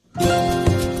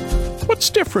What's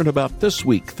different about this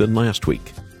week than last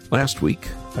week? Last week,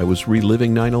 I was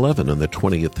reliving 9/11 and the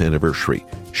 20th anniversary,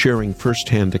 sharing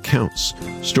firsthand accounts,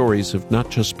 stories of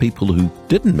not just people who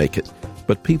didn't make it,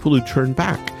 but people who turned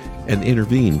back and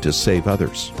intervened to save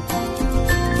others.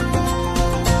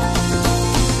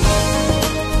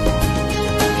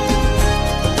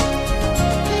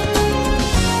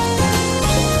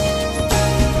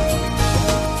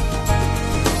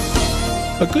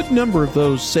 A good number of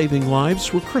those saving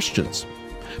lives were Christians.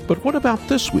 But what about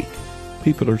this week?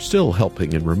 People are still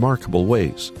helping in remarkable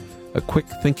ways. A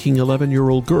quick-thinking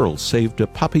 11-year-old girl saved a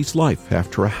puppy's life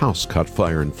after a house caught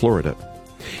fire in Florida.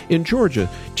 In Georgia,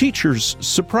 teachers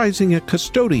surprising a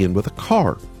custodian with a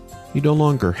car. He no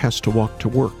longer has to walk to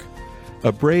work.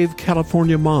 A brave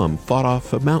California mom fought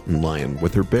off a mountain lion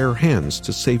with her bare hands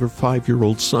to save her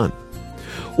 5-year-old son.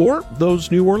 Or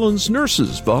those New Orleans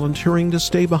nurses volunteering to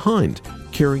stay behind,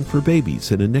 caring for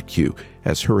babies in a NICU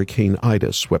as Hurricane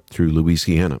Ida swept through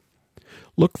Louisiana.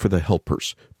 Look for the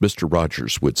helpers, Mr.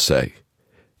 Rogers would say.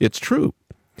 It's true.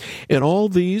 In all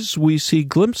these, we see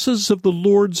glimpses of the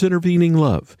Lord's intervening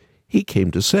love. He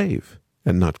came to save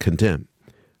and not condemn.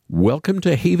 Welcome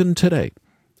to Haven Today.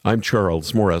 I'm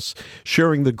Charles Morris,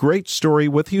 sharing the great story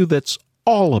with you that's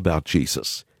all about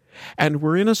Jesus. And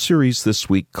we're in a series this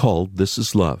week called This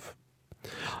Is Love.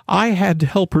 I had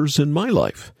helpers in my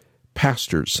life,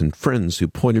 pastors and friends who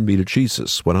pointed me to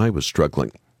Jesus when I was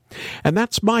struggling. And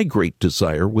that's my great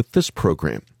desire with this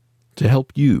program, to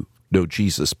help you know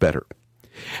Jesus better.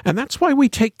 And that's why we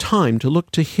take time to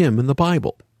look to Him in the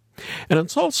Bible. And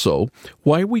it's also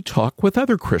why we talk with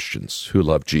other Christians who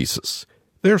love Jesus,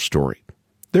 their story,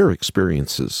 their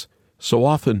experiences, so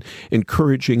often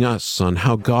encouraging us on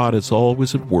how God is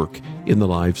always at work in the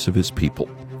lives of His people.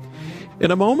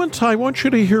 In a moment, I want you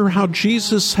to hear how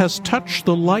Jesus has touched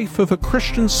the life of a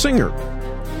Christian singer.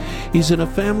 He's in a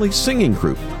family singing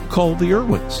group called the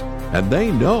Irwins, and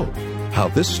they know how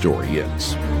this story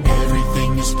ends.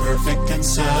 Everything is perfect and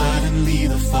suddenly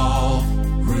the fall,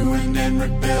 ruin and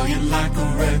rebellion like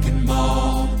a wrecking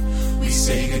ball. We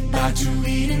say goodbye to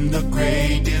Eden, the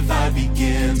great divide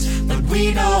begins, but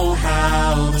we know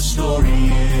how the story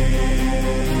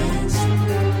ends.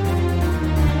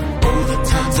 Oh, the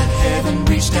times that heaven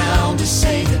reached down to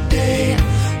save the day,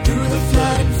 through the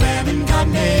flood and famine God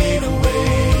made a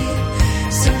way.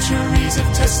 Centuries of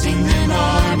testing and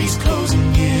armies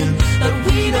closing in, but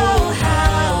we know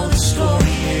how the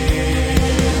story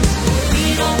ends.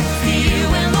 We don't fear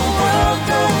when the world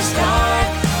goes dark,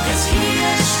 'cause He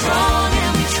is strong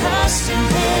and we trust in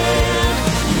Him.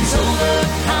 He's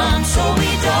overcome so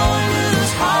we don't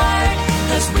lose heart,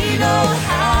 'cause we know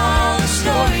how the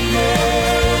story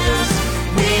ends.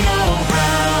 We know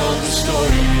how the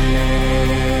story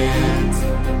ends.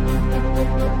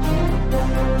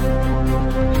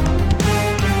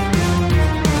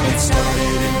 It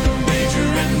started in the major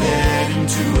and led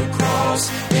into a cross.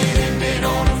 It ended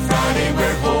on a Friday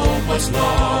where hope was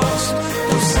lost.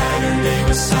 Though Saturday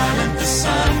was silent, the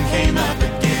sun came up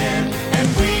again, and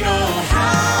we know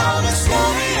how the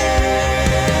story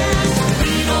ends.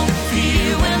 We don't fear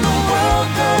when the world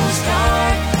goes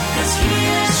dark, 'cause He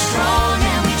is strong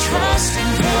and we trust in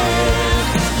Him.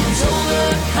 He's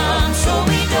overcome so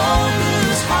we don't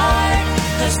lose heart,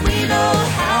 'cause we know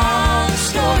how the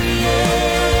story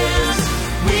ends.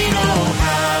 We know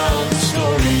how the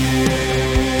story ends.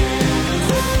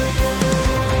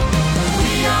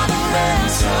 We are the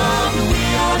ransom, we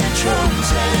are the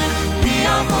chosen, we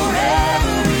are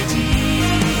forever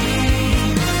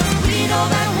redeemed. We know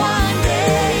that one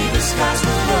day the skies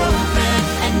will open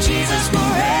and Jesus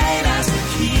will reign as the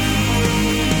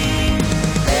King.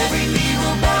 Every knee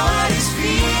will bow at His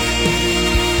feet.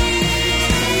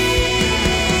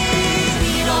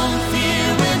 We don't fear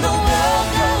when the world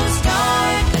goes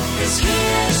dark, 'cause He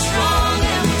is strong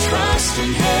and we trust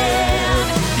in Him.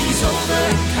 He's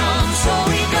overcome so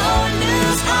we don't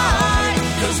lose heart,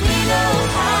 'cause we know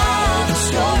how the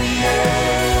story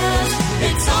ends.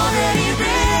 It's already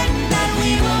written that we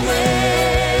will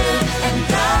win, and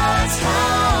that's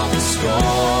how the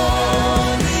story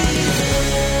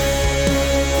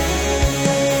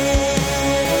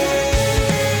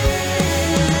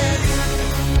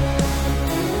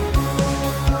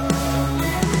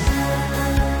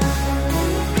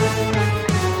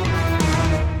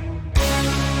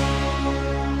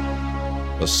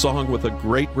A song with a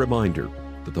great reminder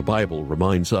that the Bible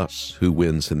reminds us who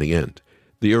wins in the end.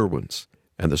 The Irwins,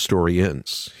 and the story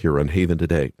ends here on Haven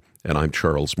Today. And I'm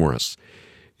Charles Morris.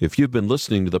 If you've been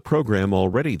listening to the program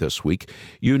already this week,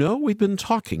 you know we've been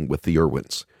talking with the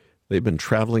Irwins. They've been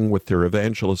traveling with their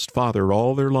evangelist father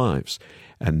all their lives,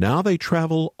 and now they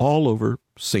travel all over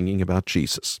singing about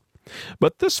Jesus.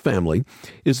 But this family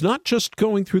is not just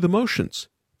going through the motions.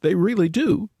 They really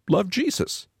do love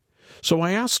Jesus. So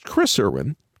I asked Chris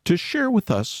Irwin to share with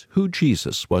us who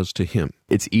Jesus was to him.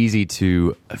 It's easy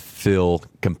to feel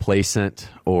complacent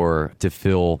or to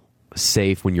feel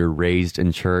safe when you're raised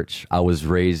in church. I was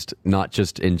raised not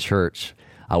just in church.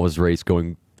 I was raised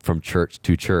going from church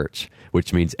to church,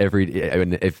 which means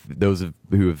if those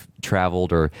who have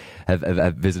traveled or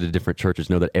have visited different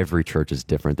churches know that every church is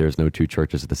different. There's no two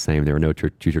churches the same. There are no two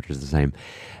churches the same.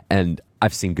 And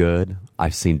I've seen good.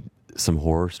 I've seen some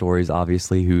horror stories,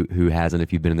 obviously. Who hasn't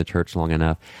if you've been in the church long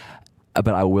enough?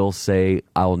 But I will say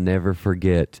I'll never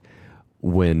forget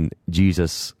when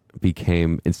Jesus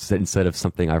became, instead of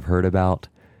something I've heard about,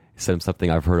 instead of something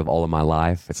I've heard of all of my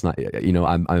life. It's not,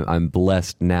 I'm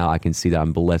blessed now. I can see that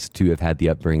I'm blessed to have had the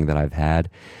upbringing that I've had.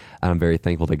 And I'm very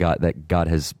thankful to God that God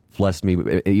has blessed me,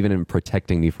 even in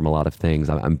protecting me from a lot of things.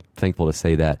 I'm thankful to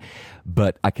say that.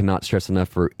 But I cannot stress enough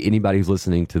for anybody who's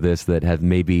listening to this that have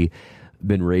maybe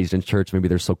been raised in church, maybe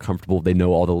they're so comfortable, they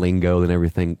know all the lingo and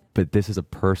everything, but this is a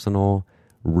personal,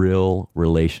 real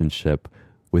relationship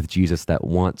with Jesus that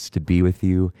wants to be with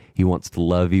you. He wants to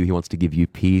love you. He wants to give you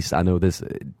peace. I know this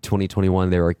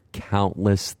 2021, there are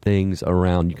countless things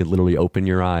around. You could literally open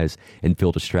your eyes and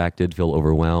feel distracted, feel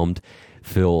overwhelmed,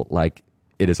 feel like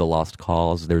it is a lost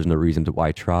cause. There's no reason to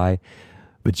why try.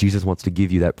 But Jesus wants to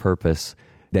give you that purpose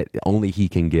that only He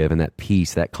can give, and that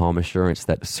peace, that calm assurance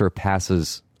that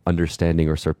surpasses understanding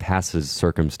or surpasses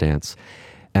circumstance.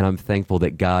 And I'm thankful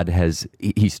that God has,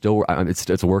 He's still,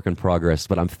 it's a work in progress,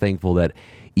 but I'm thankful that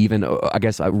even, I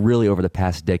guess, really over the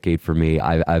past decade for me,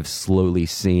 I've slowly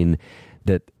seen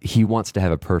that He wants to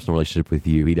have a personal relationship with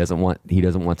you. He doesn't want to,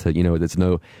 there's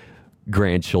no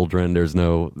grandchildren,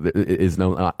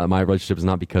 my relationship is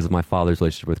not because of my father's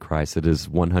relationship with Christ. It is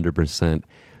 100%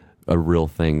 a real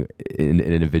thing, an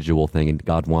individual thing, and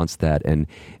God wants that. And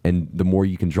the more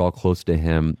you can draw close to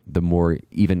Him, the more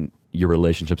even your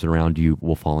relationships around you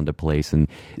will fall into place. And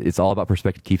it's all about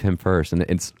perspective. Keep Him first, and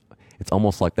it's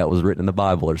almost like that was written in the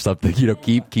Bible or something.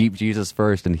 Keep Jesus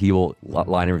first, and He will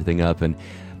line everything up.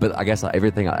 But I guess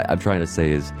everything I'm trying to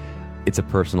say is, it's a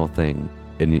personal thing,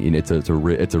 and it's a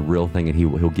real thing, and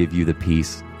He'll give you the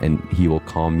peace, and He will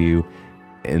calm you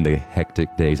in the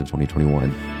hectic days of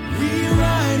 2021.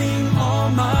 Rewriting all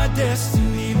my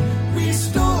destiny,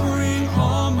 restoring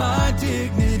all my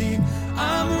dignity.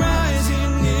 I'm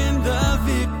rising in the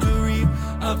victory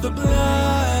of the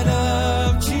blood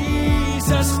of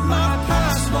Jesus. My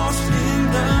past lost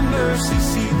in the mercy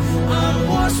seat. I'm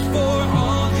washed for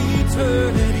all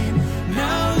eternity.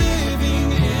 Now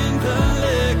living in the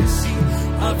legacy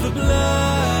of the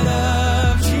blood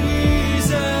of Jesus.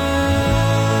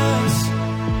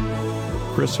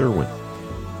 Chris Irwin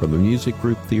from the music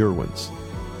group The Irwins.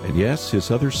 And yes,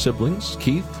 his other siblings,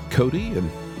 Keith, Cody,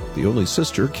 and the only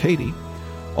sister, Katie,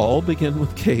 all begin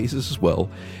with K's as well.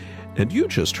 And you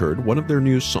just heard one of their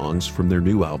new songs from their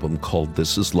new album called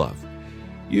This Is Love.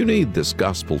 You need this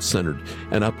gospel-centered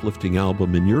and uplifting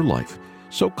album in your life,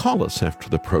 so call us after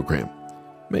the program.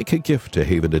 Make a gift to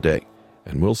Haven today,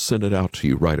 and we'll send it out to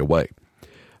you right away.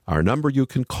 Our number you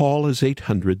can call is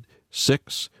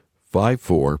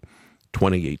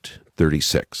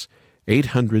 800-654-2836,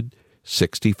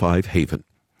 800-65-HAVEN.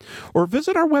 Or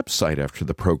visit our website after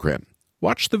the program.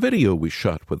 Watch the video we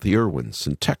shot with the Irwins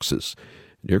in Texas.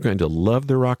 You're going to love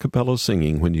their a cappella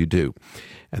singing when you do.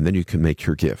 And then you can make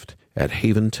your gift at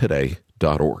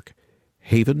haventoday.org,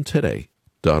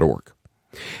 haventoday.org.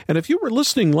 And if you were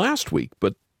listening last week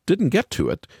but didn't get to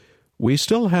it, we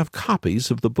still have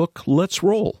copies of the book Let's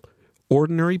Roll,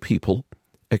 Ordinary People,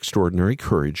 Extraordinary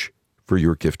Courage, for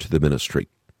your gift to the ministry.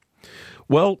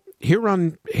 Well, here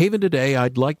on Haven Today,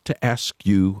 I'd like to ask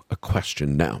you a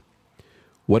question now.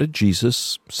 What did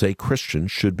Jesus say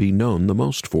Christians should be known the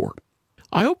most for?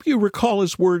 I hope you recall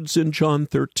His words in John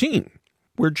 13,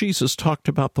 where Jesus talked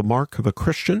about the mark of a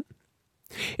Christian.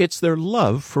 It's their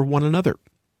love for one another.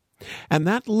 And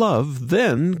that love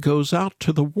then goes out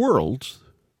to the world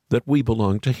that we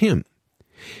belong to Him.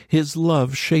 His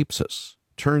love shapes us,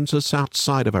 turns us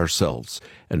outside of ourselves,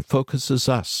 and focuses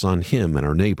us on Him and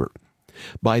our neighbor.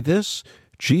 By this,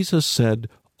 Jesus said,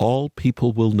 all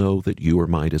people will know that you are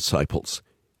my disciples,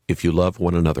 if you love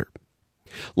one another.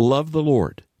 Love the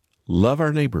Lord. Love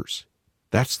our neighbors.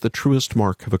 That's the truest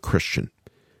mark of a Christian.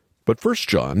 But 1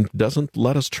 John doesn't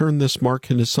let us turn this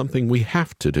mark into something we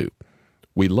have to do.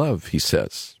 We love, he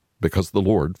says, because the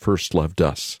Lord first loved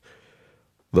us.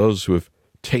 Those who have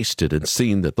tasted and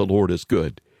seen that the Lord is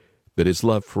good, that His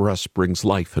love for us brings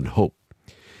life and hope.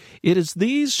 It is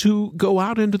these who go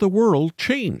out into the world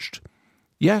changed.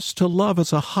 Yes, to love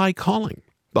is a high calling,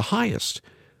 the highest,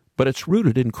 but it's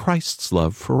rooted in Christ's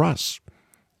love for us.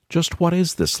 Just what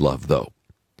is this love, though?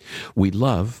 We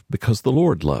love because the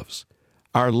Lord loves.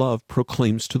 Our love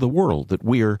proclaims to the world that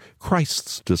we are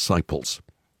Christ's disciples.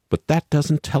 But that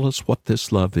doesn't tell us what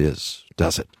this love is,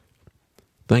 does it?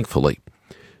 Thankfully,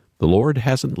 the Lord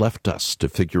hasn't left us to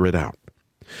figure it out.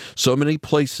 So many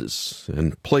places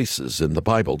in the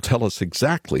Bible tell us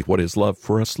exactly what his love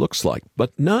for us looks like,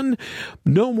 but none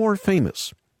no more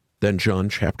famous than John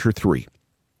chapter 3.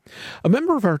 A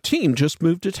member of our team just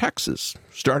moved to Texas,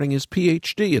 starting his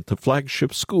PhD at the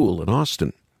flagship school in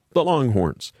Austin, the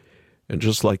Longhorns. And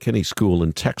just like any school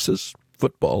in Texas,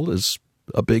 football is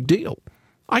a big deal.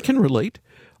 I can relate.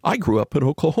 I grew up in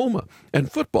Oklahoma,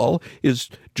 and football is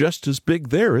just as big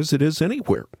there as it is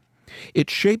anywhere. It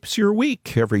shapes your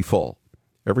week every fall.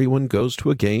 Everyone goes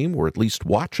to a game, or at least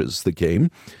watches the game.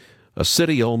 A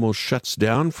city almost shuts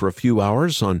down for a few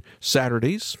hours on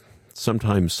Saturdays,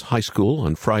 sometimes high school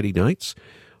on Friday nights.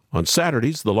 On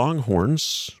Saturdays, the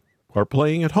Longhorns are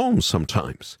playing at home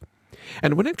sometimes.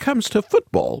 And when it comes to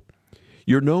football,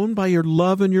 you're known by your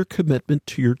love and your commitment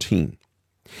to your team.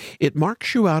 It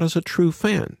marks you out as a true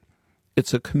fan.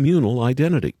 It's a communal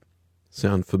identity.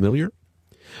 Sound familiar?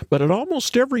 But at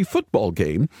almost every football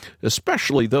game,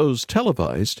 especially those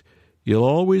televised, you'll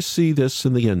always see this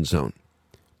in the end zone.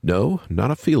 No,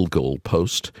 not a field goal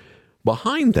post.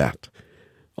 Behind that,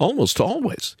 almost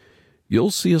always,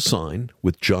 you'll see a sign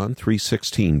with John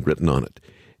 3:16 written on it.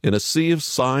 In a sea of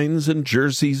signs and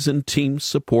jerseys and team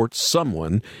support,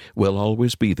 someone will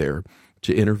always be there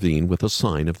to intervene with a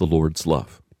sign of the Lord's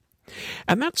love.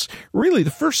 And that's really the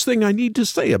first thing I need to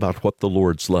say about what the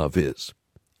Lord's love is.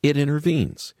 It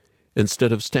intervenes.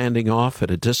 Instead of standing off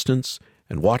at a distance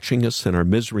and watching us in our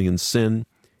misery and sin,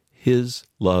 his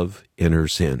love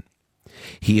enters in.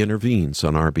 He intervenes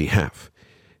on our behalf.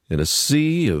 In a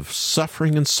sea of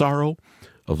suffering and sorrow,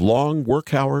 of long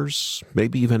work hours,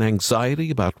 maybe even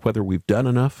anxiety about whether we've done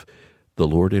enough, the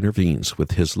Lord intervenes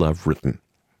with his love written,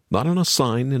 not on a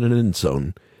sign in an end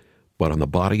zone, but on the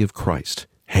body of Christ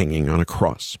hanging on a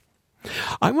cross.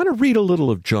 I want to read a little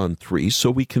of John 3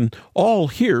 so we can all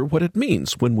hear what it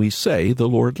means when we say the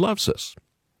Lord loves us.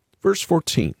 Verse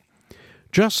 14,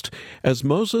 just as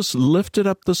Moses lifted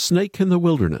up the snake in the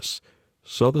wilderness,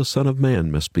 so the Son of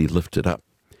Man must be lifted up,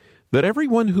 that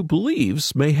everyone who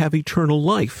believes may have eternal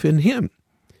life in him.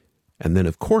 And then,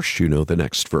 of course, you know the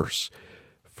next verse.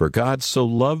 For God so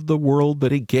loved the world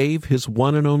that he gave his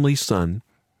one and only Son,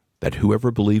 that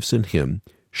whoever believes in him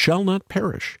shall not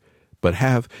perish, but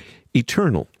have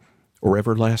eternal or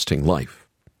everlasting life.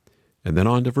 And then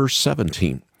on to verse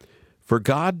 17. For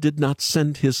God did not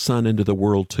send his Son into the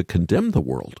world to condemn the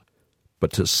world,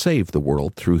 but to save the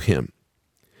world through him.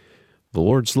 The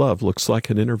Lord's love looks like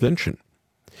an intervention,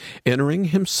 entering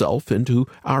himself into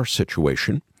our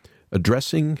situation,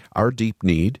 addressing our deep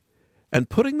need, and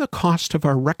putting the cost of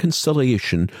our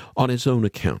reconciliation on his own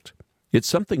account. It's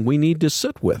something we need to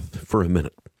sit with for a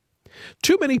minute.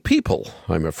 Too many people,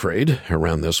 I'm afraid,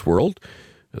 around this world,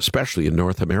 especially in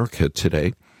North America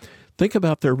today, think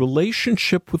about their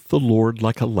relationship with the Lord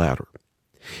like a ladder.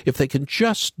 If they can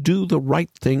just do the right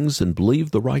things and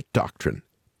believe the right doctrine,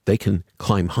 they can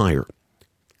climb higher,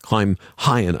 climb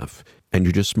high enough, and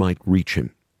you just might reach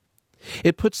him.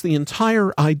 It puts the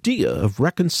entire idea of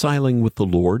reconciling with the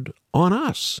Lord on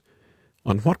us,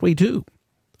 on what we do,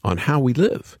 on how we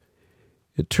live.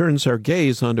 It turns our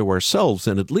gaze onto ourselves,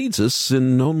 and it leads us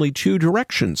in only two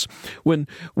directions. When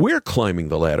we're climbing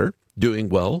the ladder, doing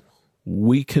well,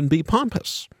 we can be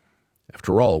pompous.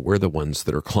 After all, we're the ones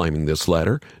that are climbing this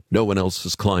ladder. No one else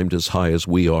has climbed as high as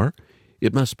we are.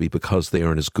 It must be because they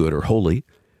aren't as good or holy.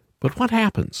 But what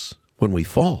happens when we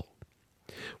fall?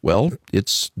 Well,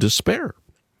 it's despair.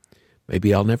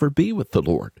 Maybe I'll never be with the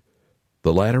Lord.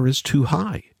 The ladder is too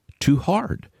high, too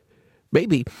hard.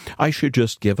 Maybe I should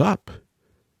just give up.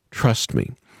 Trust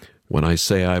me when I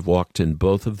say I've walked in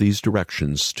both of these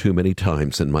directions too many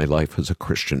times in my life as a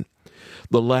Christian.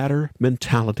 The ladder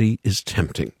mentality is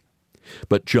tempting,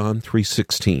 but John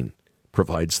 3:16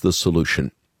 provides the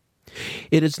solution.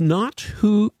 It is not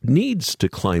who needs to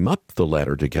climb up the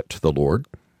ladder to get to the Lord.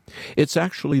 It's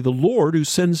actually the Lord who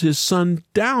sends his Son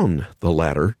down the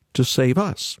ladder to save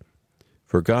us.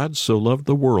 For God so loved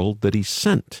the world that he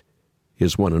sent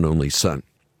his one and only Son.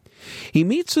 He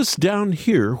meets us down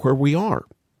here where we are.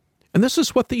 And this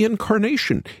is what the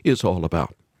incarnation is all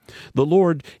about. The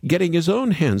Lord getting his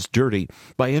own hands dirty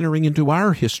by entering into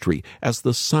our history as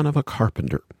the son of a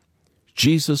carpenter.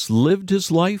 Jesus lived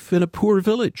his life in a poor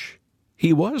village.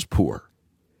 He was poor.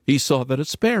 He saw the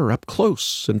despair up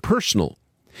close and personal.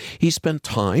 He spent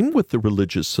time with the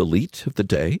religious elite of the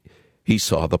day. He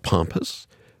saw the pompous,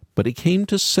 but he came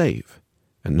to save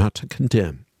and not to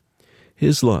condemn.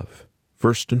 His love,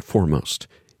 first and foremost,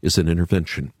 is an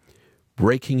intervention,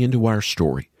 breaking into our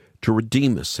story to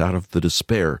redeem us out of the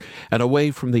despair and away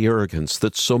from the arrogance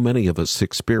that so many of us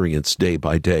experience day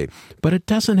by day. But it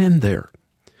doesn't end there.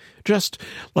 Just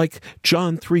like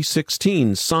John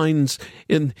 3:16 signs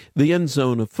in the end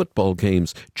zone of football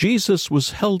games, Jesus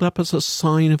was held up as a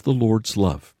sign of the Lord's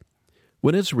love.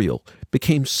 When Israel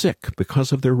became sick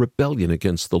because of their rebellion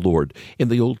against the Lord in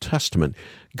the Old Testament,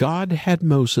 God had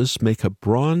Moses make a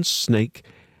bronze snake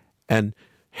and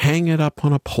hang it up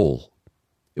on a pole.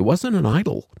 It wasn't an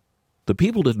idol. The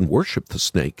people didn't worship the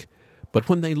snake, but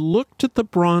when they looked at the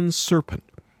bronze serpent,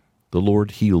 the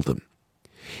Lord healed them.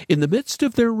 In the midst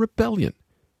of their rebellion,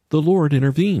 the Lord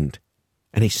intervened,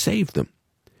 and he saved them.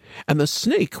 And the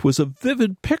snake was a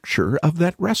vivid picture of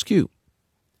that rescue.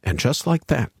 And just like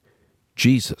that,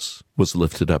 Jesus was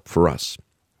lifted up for us.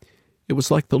 It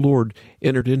was like the Lord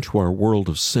entered into our world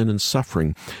of sin and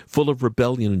suffering, full of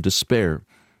rebellion and despair,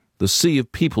 the sea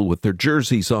of people with their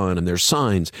jerseys on and their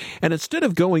signs, and instead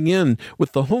of going in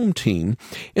with the home team,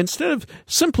 instead of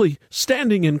simply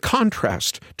standing in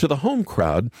contrast to the home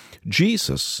crowd,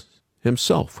 Jesus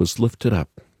himself was lifted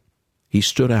up. He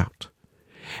stood out.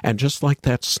 And just like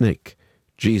that snake,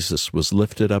 Jesus was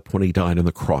lifted up when he died on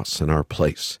the cross in our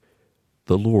place.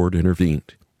 The Lord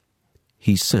intervened.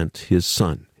 He sent his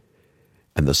Son.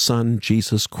 And the Son,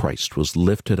 Jesus Christ, was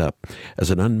lifted up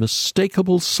as an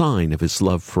unmistakable sign of his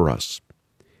love for us.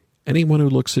 Anyone who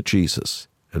looks at Jesus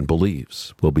and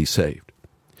believes will be saved.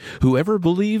 Whoever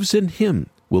believes in him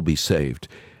will be saved.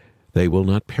 They will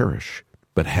not perish,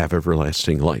 but have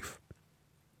everlasting life.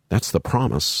 That's the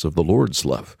promise of the Lord's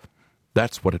love.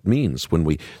 That's what it means when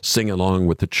we sing along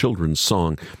with the children's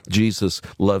song, Jesus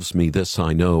loves me, this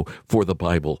I know, for the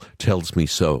Bible tells me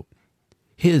so.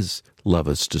 His love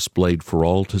is displayed for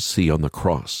all to see on the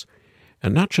cross.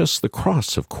 And not just the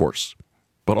cross, of course,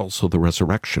 but also the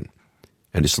resurrection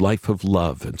and his life of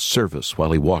love and service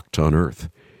while he walked on earth.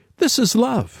 This is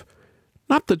love.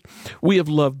 Not that we have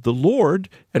loved the Lord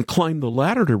and climbed the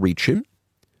ladder to reach him,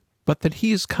 but that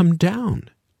he has come down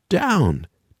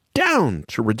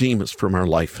to redeem us from our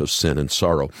life of sin and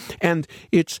sorrow. And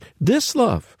it's this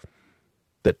love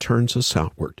that turns us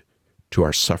outward to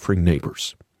our suffering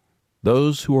neighbors,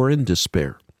 those who are in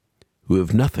despair, who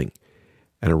have nothing,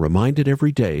 and are reminded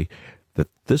every day that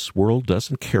this world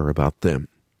doesn't care about them.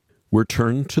 We're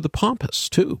turned to the pompous,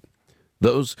 too,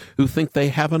 those who think they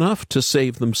have enough to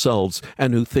save themselves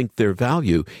and who think their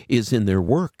value is in their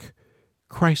work.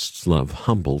 Christ's love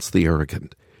humbles the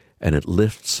arrogant, and it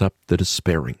lifts up the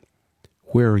despairing.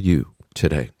 Where are you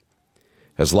today?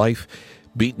 Has life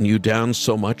beaten you down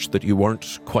so much that you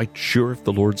aren't quite sure if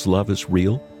the Lord's love is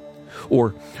real?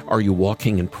 Or are you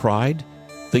walking in pride,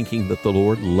 thinking that the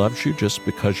Lord loves you just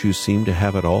because you seem to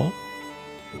have it all?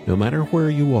 No matter where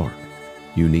you are,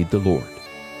 you need the Lord.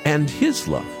 And his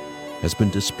love has been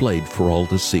displayed for all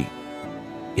to see.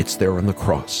 It's there on the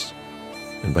cross.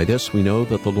 And by this we know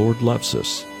that the Lord loves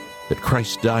us, that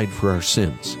Christ died for our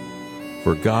sins.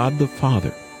 For God the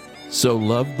Father so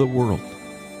loved the world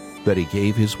that he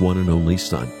gave his one and only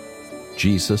Son,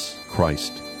 Jesus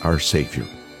Christ, our Savior,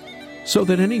 so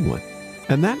that anyone,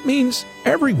 and that means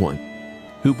everyone,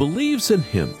 who believes in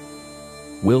him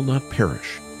will not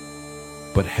perish,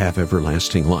 but have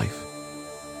everlasting life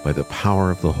by the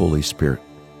power of the Holy Spirit.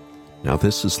 Now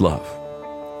this is love,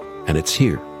 and it's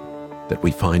here that we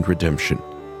find redemption,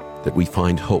 that we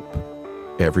find hope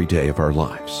every day of our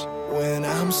lives. When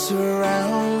I'm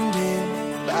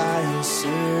surrounded by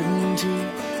uncertainty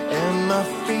and my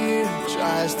fear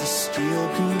tries to steal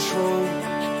control,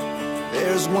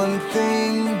 there's one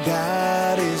thing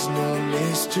that is no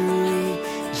mystery.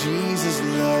 Jesus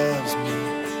loves me,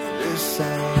 this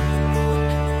I know.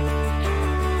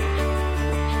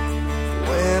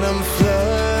 When I'm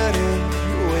flooded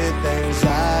with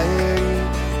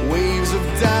anxiety, waves of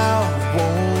doubt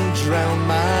won't drown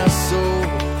my soul.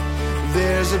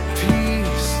 There's a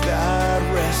peace that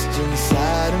rests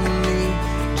inside of me.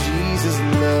 Jesus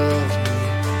loves me,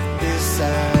 this I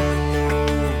know.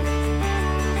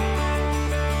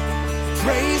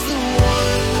 Praise the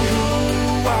one who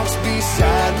walks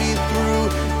beside me through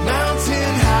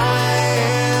mountain high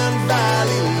and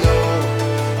valley low.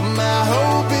 My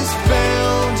hope is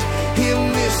found in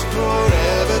this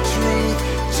forever truth.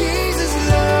 Jesus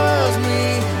loves me,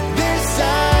 this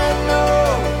I know.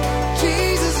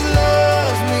 Jesus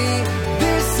loves me,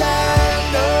 this I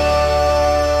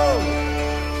know.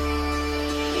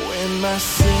 When my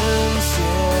sin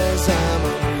says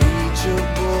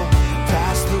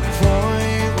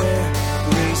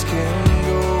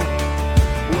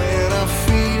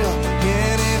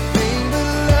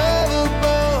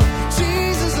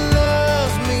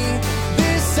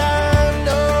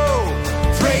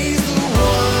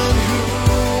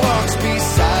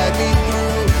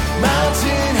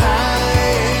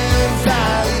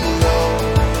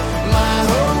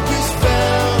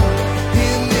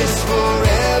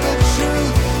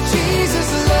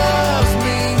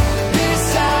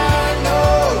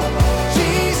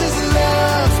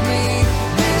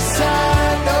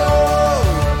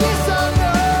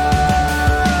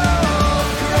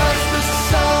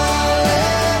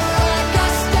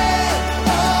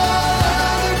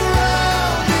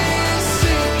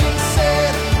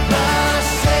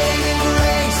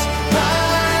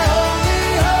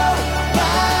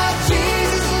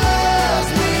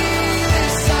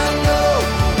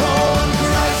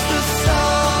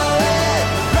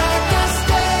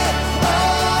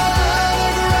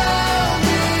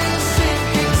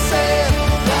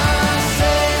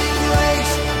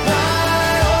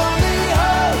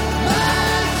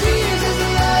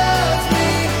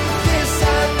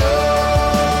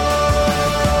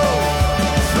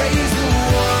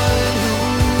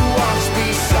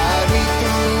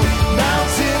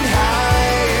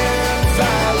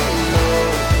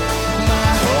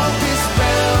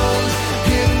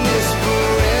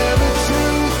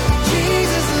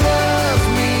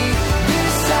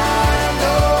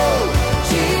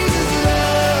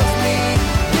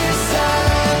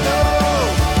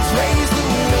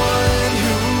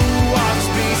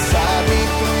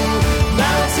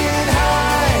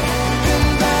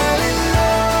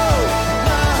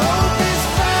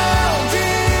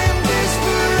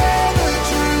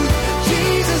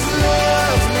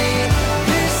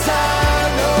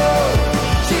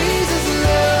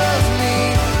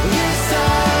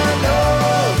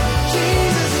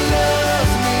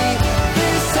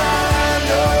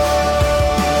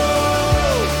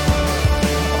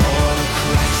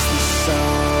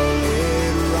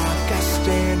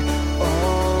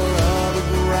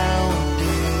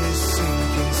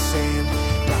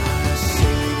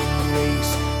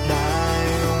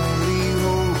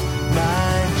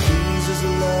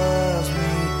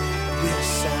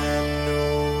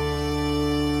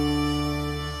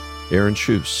Aaron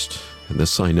Schust, and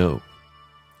this I know,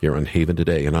 here on Haven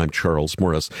Today, and I'm Charles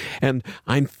Morris, and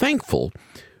I'm thankful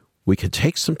we could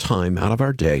take some time out of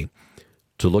our day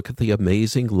to look at the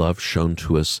amazing love shown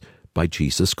to us by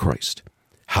Jesus Christ.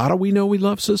 How do we know He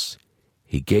loves us?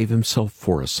 He gave Himself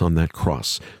for us on that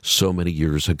cross so many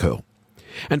years ago.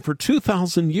 And for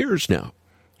 2,000 years now,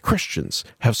 Christians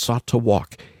have sought to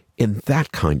walk in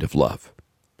that kind of love.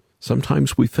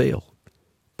 Sometimes we fail,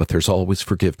 but there's always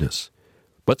forgiveness.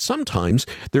 But sometimes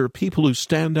there are people who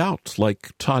stand out, like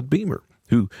Todd Beamer,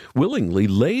 who willingly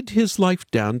laid his life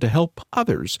down to help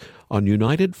others on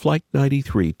United Flight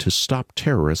 93 to stop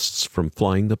terrorists from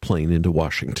flying the plane into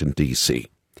Washington, D.C.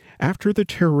 After the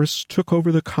terrorists took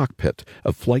over the cockpit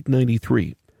of Flight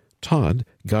 93, Todd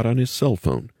got on his cell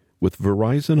phone with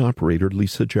Verizon operator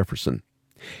Lisa Jefferson.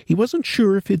 He wasn't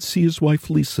sure if he'd see his wife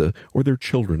Lisa or their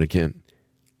children again.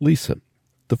 Lisa,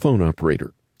 the phone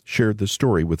operator, shared the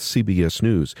story with CBS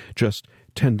News just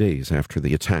 10 days after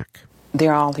the attack.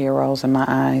 They're all heroes in my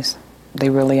eyes.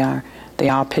 They really are. They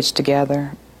all pitched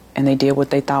together, and they did what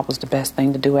they thought was the best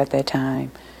thing to do at that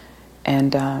time.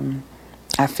 And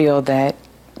I feel that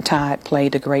Todd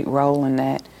played a great role in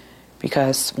that,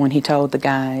 because when he told the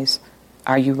guys,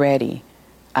 "Are you ready?"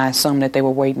 I assumed that they were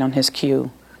waiting on his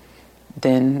cue.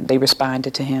 Then they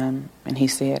responded to him, and he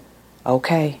said,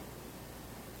 "Okay,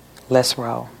 let's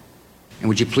roll." And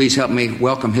would you please help me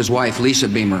welcome his wife, Lisa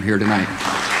Beamer, here tonight.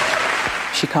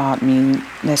 She called me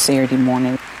that Saturday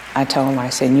morning. I told her,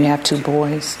 I said, "You have 2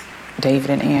 boys,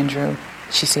 David and Andrew?"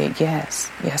 She said,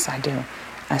 "Yes, I do."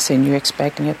 I said, "You're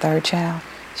expecting your 3rd child?"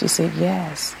 She said,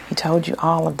 "Yes. He told you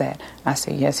all of that." I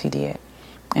said, "Yes, he did.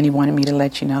 And he wanted me to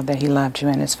let you know that he loved you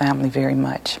and his family very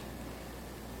much."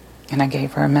 And I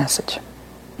gave her a message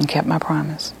and kept my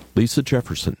promise. Lisa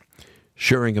Jefferson,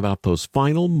 sharing about those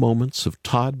final moments of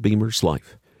Todd Beamer's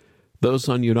life. Those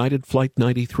on United Flight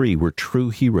 93 were true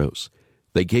heroes.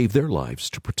 They gave their lives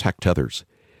to protect others.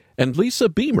 And Lisa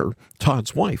Beamer,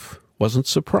 Todd's wife, wasn't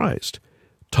surprised.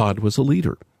 Todd was a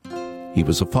leader. He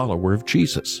was a follower of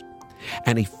Jesus.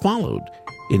 And he followed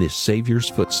in his Savior's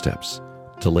footsteps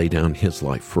to lay down his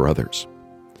life for others.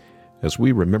 As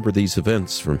we remember these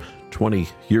events from 20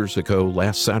 years ago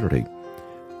last Saturday,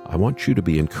 I want you to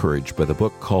be encouraged by the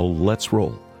book called Let's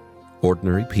Roll,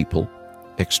 Ordinary People,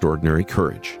 Extraordinary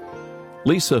Courage.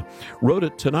 Lisa wrote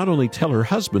it to not only tell her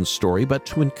husband's story, but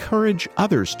to encourage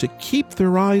others to keep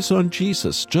their eyes on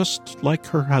Jesus, just like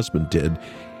her husband did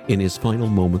in his final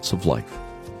moments of life.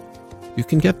 You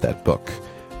can get that book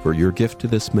for your gift to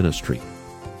this ministry.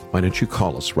 Why don't you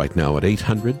call us right now at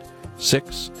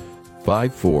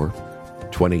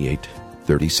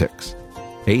 800-654-2836,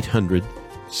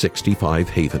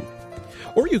 800-65-HAVEN.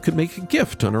 Or you can make a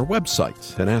gift on our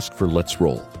website and ask for Let's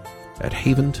Roll at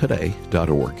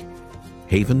haventoday.org,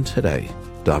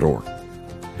 haventoday.org.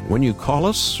 And when you call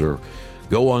us or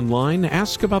go online,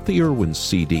 ask about the Irwin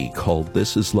CD called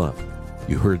This Is Love.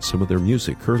 You heard some of their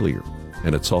music earlier,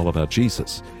 and it's all about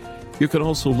Jesus. You can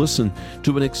also listen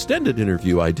to an extended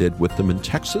interview I did with them in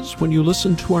Texas when you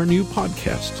listen to our new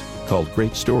podcast called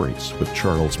Great Stories with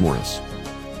Charles Morris.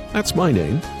 That's my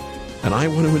name, and I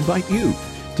want to invite you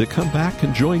to come back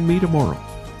and join me tomorrow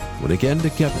when again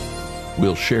together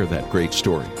we'll share that great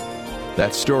story.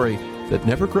 That story that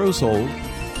never grows old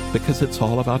because it's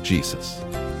all about Jesus.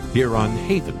 Here on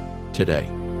Haven Today.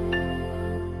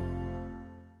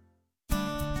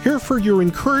 Here for your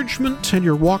encouragement and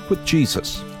your walk with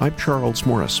Jesus. I'm Charles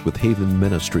Morris with Haven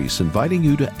Ministries, inviting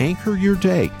you to anchor your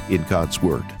day in God's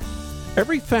Word.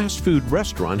 Every fast food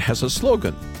restaurant has a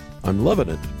slogan. I'm loving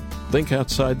it. Think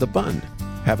outside the bun.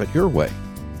 Have it your way.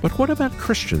 But what about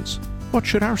Christians? What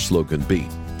should our slogan be?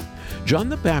 John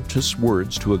the Baptist's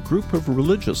words to a group of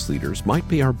religious leaders might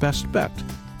be our best bet.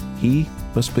 He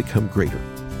must become greater.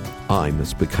 I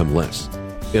must become less.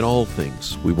 In all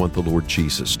things, we want the Lord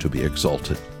Jesus to be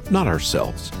exalted, not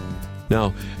ourselves.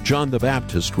 Now, John the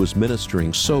Baptist was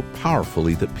ministering so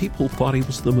powerfully that people thought he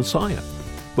was the Messiah.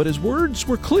 But his words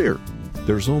were clear.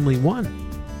 There's only one.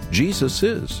 Jesus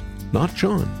is, not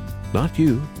John, not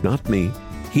you, not me.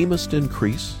 He must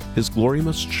increase. His glory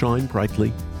must shine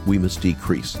brightly. We must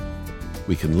decrease.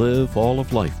 We can live all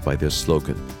of life by this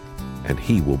slogan, and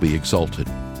he will be exalted.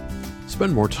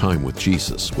 Spend more time with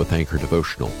Jesus with Anchor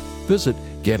Devotional. Visit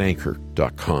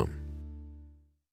getanchor.com.